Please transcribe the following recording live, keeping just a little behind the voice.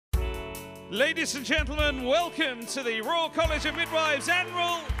Ladies and gentlemen, welcome to the Royal College of Midwives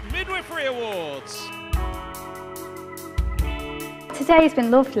Annual Midwifery Awards. Today's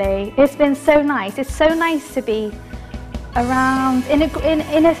been lovely. It's been so nice. It's so nice to be around in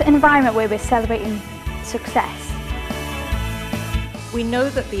an environment where we're celebrating success. We know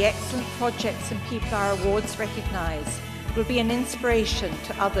that the excellent projects and people our awards recognise will be an inspiration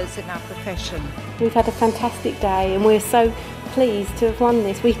to others in our profession. We've had a fantastic day and we're so pleased to have won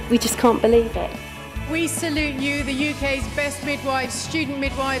this. We just can't believe it. We salute you, the UK's best midwives, student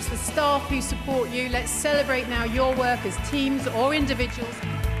midwives, the staff who support you. Let's celebrate now your work as teams or individuals.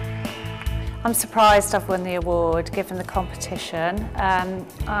 I'm surprised I've won the award given the competition.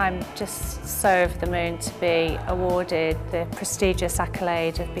 I'm just so over the moon to be awarded the prestigious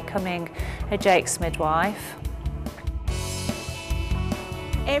accolade of becoming a Jake's midwife.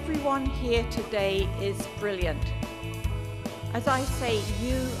 Everyone here today is brilliant. As I say,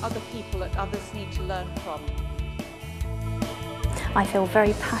 you are the people that others need to learn from. I feel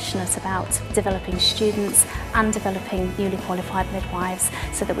very passionate about developing students and developing newly qualified midwives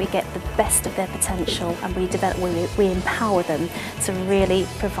so that we get the best of their potential and we empower them to really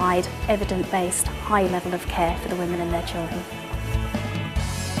provide evidence-based, high level of care for the women and their children.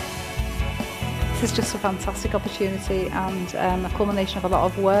 This is just a fantastic opportunity and a culmination of a lot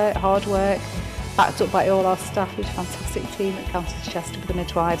of work, hard work, backed up by all our staff, which is a fantastic team at County Chester with the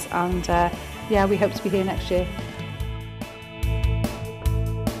midwives, and yeah, we hope to be here next year.